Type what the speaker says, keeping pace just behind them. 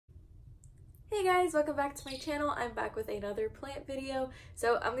Hey guys, welcome back to my channel. I'm back with another plant video.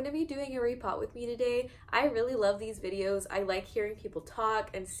 So I'm going to be doing a repot with me today. I really love these videos. I like hearing people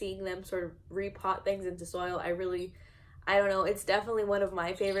talk and seeing them sort of repot things into soil. I don't know, it's definitely one of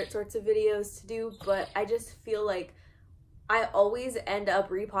my favorite sorts of videos to do, but I just feel like I always end up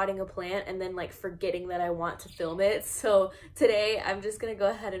repotting a plant and then like forgetting that I want to film it. So today I'm just gonna go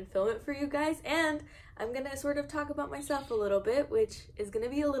ahead and film it for you guys, and I'm gonna sort of talk about myself a little bit, which is gonna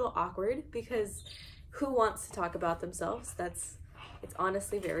be a little awkward because who wants to talk about themselves? It's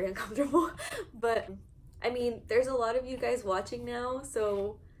honestly very uncomfortable. But I mean, there's a lot of you guys watching now,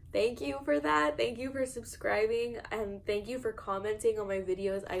 so thank you for that. Thank you for subscribing, and thank you for commenting on my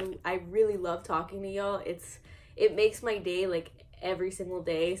videos. I really love talking to y'all. It makes my day like every single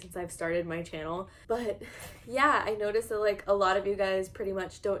day since I've started my channel. But yeah, I noticed that like a lot of you guys pretty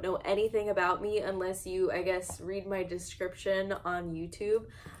much don't know anything about me unless you, I guess, read my description on YouTube.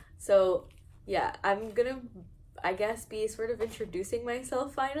 So yeah, I'm gonna, I guess, be sort of introducing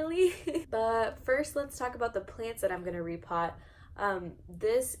myself finally. But first, let's talk about the plants that I'm gonna repot.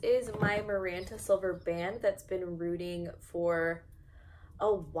 This is my Maranta silver band that's been rooting for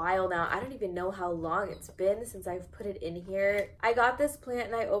a while now. I don't even know how long it's been since I've put it in here. I got this plant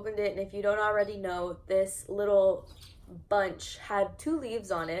and I opened it, and if you don't already know, this little bunch had 2 leaves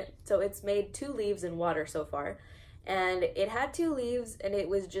on it. So it's made 2 leaves in water so far. And it had 2 leaves and it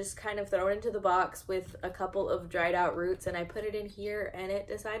was just kind of thrown into the box with a couple of dried out roots, and I put it in here and it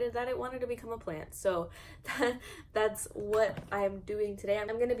decided that it wanted to become a plant. So that's what I'm doing today.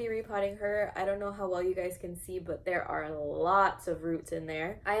 I'm going to be repotting her. I don't know how well you guys can see, but there are lots of roots in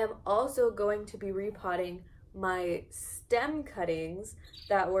there. I am also going to be repotting my stem cuttings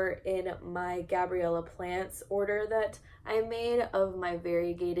that were in my Gabriella plants order that I made of my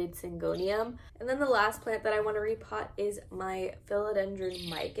variegated syngonium. And then the last plant that I want to repot is my Philodendron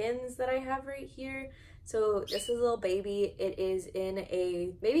Micans that I have right here. So this is a little baby. It is in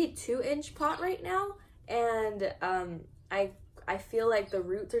a maybe 2-inch pot right now, and I feel like the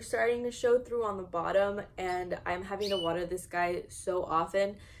roots are starting to show through on the bottom, and I'm having to water this guy so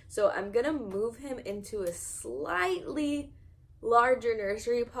often. So I'm gonna move him into a slightly larger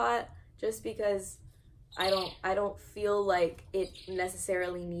nursery pot just because I don't feel like it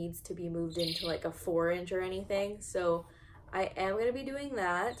necessarily needs to be moved into like a 4-inch or anything. So I am going to be doing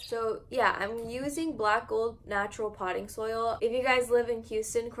that. So yeah, I'm using black gold natural potting soil. If you guys live in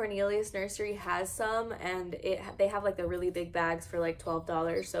Houston, Cornelius Nursery has some, and they have like the really big bags for like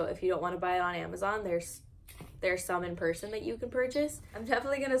 $12. So if you don't want to buy it on Amazon, there's some in person that you can purchase. I'm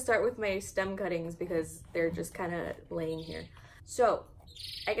definitely going to start with my stem cuttings because they're just kind of laying here. So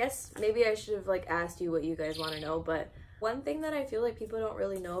I guess maybe I should have like asked you what you guys want to know, but one thing that I feel like people don't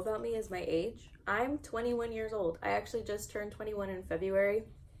really know about me is my age. I'm 21 years old. I actually just turned 21 in February.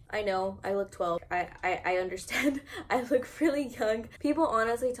 I know, I look 12. I understand. I look really young. People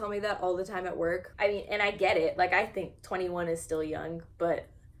honestly tell me that all the time at work. I mean, and I get it. Like, I think 21 is still young, but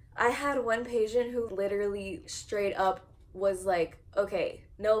I had one patient who literally straight up was like, okay,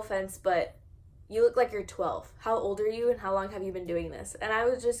 no offense, but you look like you're 12. How old are you and how long have you been doing this? And I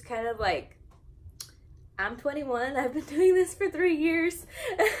was just kind of like, I'm 21. I've been doing this for 3 years.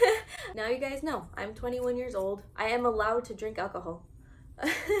 Now you guys know, I'm 21 years old. I am allowed to drink alcohol.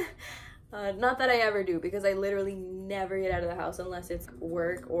 Not that I ever do, because I literally never get out of the house unless it's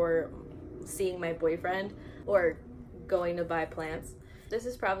work or seeing my boyfriend or going to buy plants. This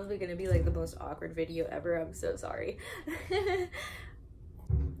is probably going to be like the most awkward video ever. I'm so sorry.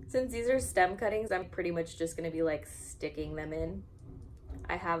 Since these are stem cuttings, I'm pretty much just going to be like sticking them in.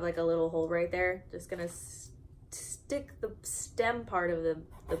 I have like a little hole right there. Just gonna stick the stem part of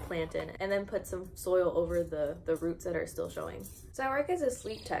the plant in, and then put some soil over the roots that are still showing. So I work as a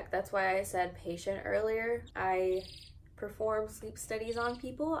sleep tech. That's why I said patient earlier. I perform sleep studies on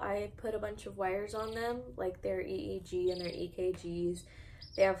people. I put a bunch of wires on them, like their EEG and their EKGs.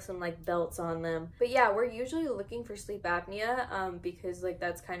 They have some like belts on them. But yeah, we're usually looking for sleep apnea because like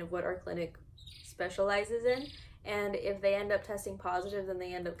that's kind of what our clinic specializes in. And if they end up testing positive, then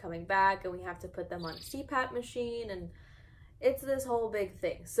they end up coming back and we have to put them on a CPAP machine, and it's this whole big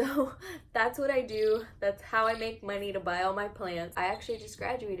thing. So that's what I do. That's how I make money to buy all my plants. I actually just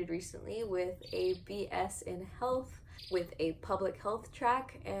graduated recently with a BS in health, with a public health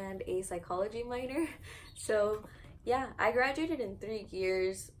track and a psychology minor. So yeah, I graduated in 3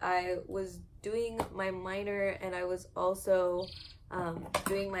 years. I was doing my minor and I was also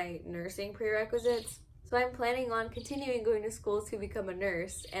doing my nursing prerequisites. So I'm planning on continuing going to school to become a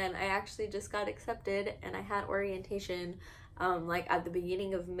nurse, and I actually just got accepted, and I had orientation like at the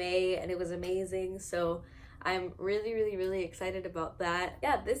beginning of May, and it was amazing. So I'm really excited about that.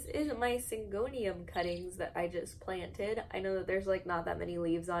 Yeah, this is my syngonium cuttings that I just planted. I know that there's like not that many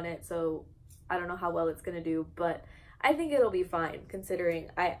leaves on it, so I don't know how well it's gonna do, but I think it'll be fine considering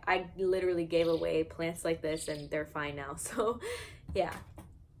I literally gave away plants like this and they're fine now. So yeah,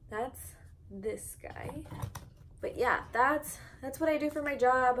 that's this guy. But yeah, that's what I do for my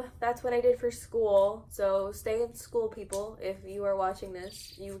job. That's what I did for school. So stay in school, people. If you are watching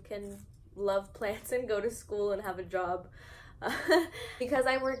this, you can love plants and go to school and have a job. Because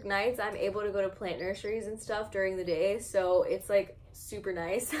I work nights, I'm able to go to plant nurseries and stuff during the day. So it's like super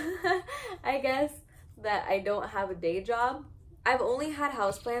nice, I guess, that I don't have a day job. I've only had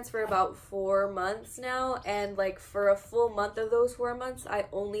houseplants for about 4 months now. And like for a full month of those 4 months, I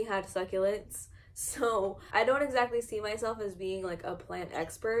only had succulents. So I don't exactly see myself as being like a plant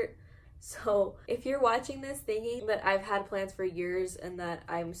expert. So if you're watching this thinking that I've had plants for years and that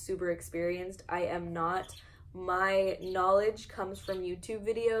I'm super experienced, I am not. My knowledge comes from YouTube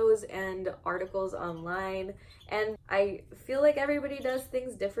videos and articles online, and I feel like everybody does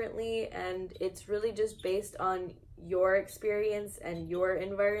things differently, and it's really just based on your experience and your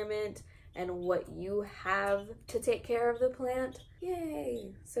environment and what you have to take care of the plant.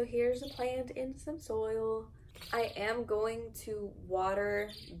 Yay! So here's a plant in some soil. I am going to water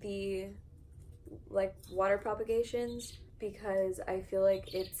the water propagations because I feel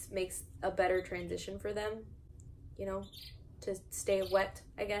like it makes a better transition for them, you know, to stay wet,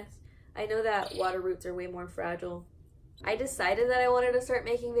 I guess. I know that water roots are way more fragile. I decided that I wanted to start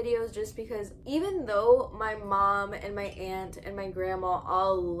making videos just because even though my mom and my aunt and my grandma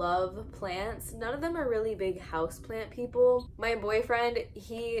all love plants, none of them are really big houseplant people. My boyfriend,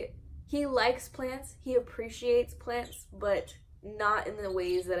 he likes plants, he appreciates plants, but not in the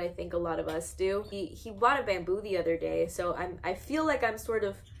ways that I think a lot of us do. He bought a bamboo the other day, so I feel like I'm sort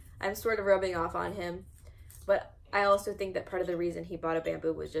of rubbing off on him, but I also think that part of the reason he bought a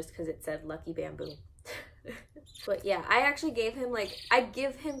bamboo was just because it said lucky bamboo. But yeah, I actually gave him I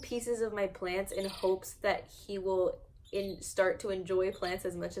give him pieces of my plants in hopes that he will start to enjoy plants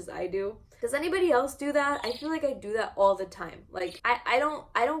as much as I do. Does anybody else do that? I feel like I do that all the time. Like I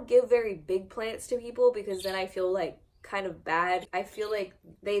don't give very big plants to people because then I feel like kind of bad. I feel like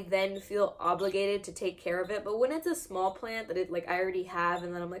they then feel obligated to take care of it. But when it's a small plant that I already have,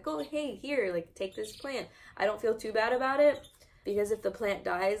 and then I'm like, oh hey, here, take this plant, I don't feel too bad about it, because if the plant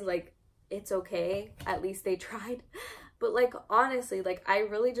dies, it's okay, at least they tried. But honestly, I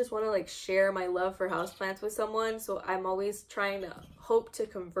really just want to share my love for houseplants with someone, so I'm always trying to hope to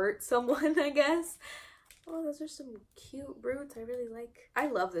convert someone, I guess. Oh, those are some cute roots. I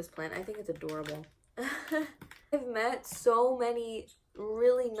love this plant. I think it's adorable. I've met so many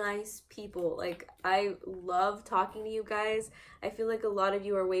really nice people. I love talking to you guys. I feel like a lot of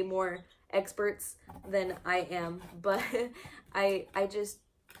you are way more experts than I am, but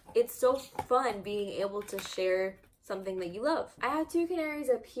it's so fun being able to share something that you love. I have 2 canaries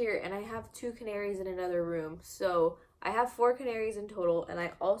up here, and I have 2 canaries in another room. So I have 4 canaries in total, and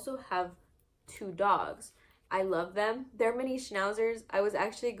I also have 2 dogs. I love them. They're mini schnauzers. I was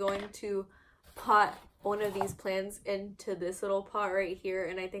actually going to pot one of these plants into this little pot right here,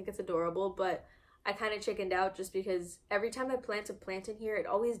 and I think it's adorable, but I kind of chickened out just because every time I plant a plant in here, it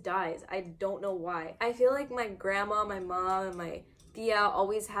always dies. I don't know why. I feel like my grandma, my mom, and my tia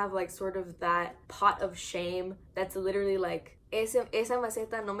always have sort of that pot of shame that's literally esa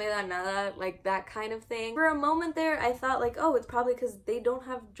maceta no me da nada, that kind of thing. For a moment there, I thought oh, it's probably because they don't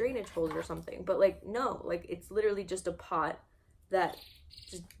have drainage holes or something, but no, it's literally just a pot that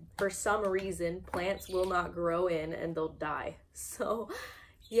just for some reason plants will not grow in and they'll die. So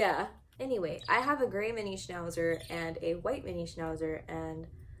yeah, anyway, I have a gray mini schnauzer and a white mini schnauzer, and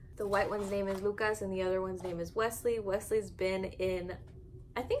the white one's name is Lucas and the other one's name is Wesley. Wesley's been in,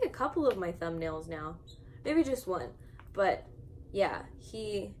 I think, a couple of my thumbnails now. Maybe just one. But yeah,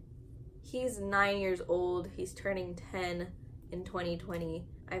 he's 9 years old. He's turning 10 in 2020.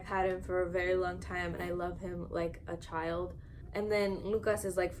 I've had him for a very long time and I love him like a child. And then Lucas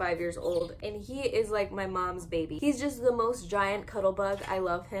is 5 years old and he is my mom's baby. He's just the most giant cuddle bug. I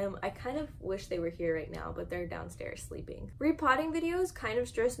love him. I kind of wish they were here right now, but they're downstairs sleeping. Repotting videos kind of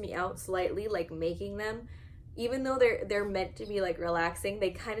stress me out slightly, making them. Even though they're meant to be relaxing, they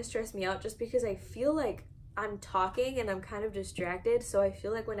kind of stress me out just because I feel like I'm talking and I'm kind of distracted. So I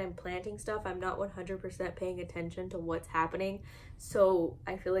feel like when I'm planting stuff, I'm not 100% paying attention to what's happening. So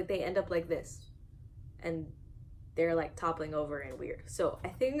I feel like they end up like this. And they're toppling over and weird. So I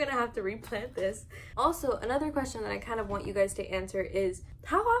think I'm gonna have to replant this. Also, another question that I kind of want you guys to answer is,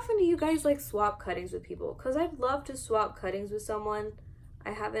 how often do you guys swap cuttings with people? Because I'd love to swap cuttings with someone.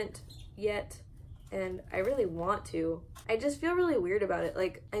 I haven't yet. and I really want to. I just feel really weird about it.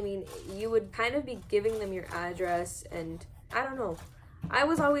 Like, I mean, you would kind of be giving them your address, and I don't know. I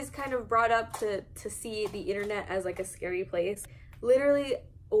was always kind of brought up to see the internet as like a scary place. Literally,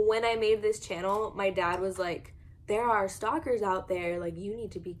 when I made this channel, my dad was like, there are stalkers out there, like you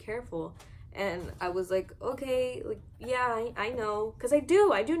need to be careful. And I was like, okay, like, yeah, I know. Because I do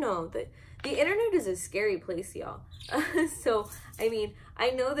know that the internet is a scary place, y'all. So, I mean, I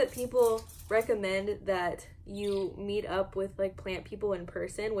know that people recommend that you meet up with, like, plant people in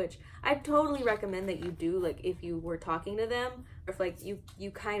person, which I totally recommend that you do, like, if you were talking to them, or if, like,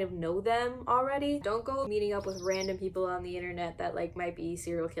 you kind of know them already. Don't go meeting up with random people on the internet that, like, might be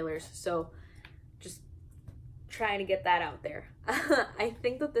serial killers. So, just trying to get that out there. I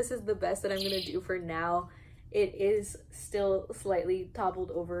think that this is the best that I'm gonna do for now. It is still slightly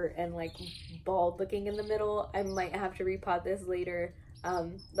toppled over and like bald looking in the middle. I might have to repot this later.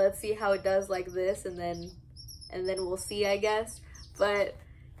 Let's see how it does like this, and then we'll see, I guess. But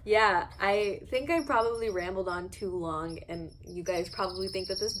yeah, I think I probably rambled on too long, and you guys probably think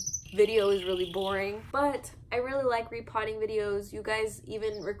that this video is really boring, but I really like repotting videos. You guys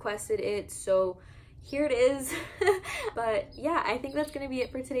even requested it, so here it is. But yeah, I think that's gonna be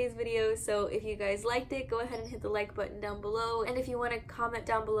it for today's video. So if you guys liked it, go ahead and hit the like button down below, and if you want to comment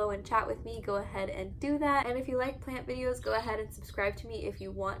down below and chat with me, go ahead and do that. And if you like plant videos, go ahead and subscribe to me if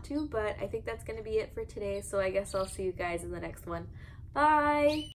you want to. But I think that's gonna be it for today, so I guess I'll see you guys in the next one. Bye.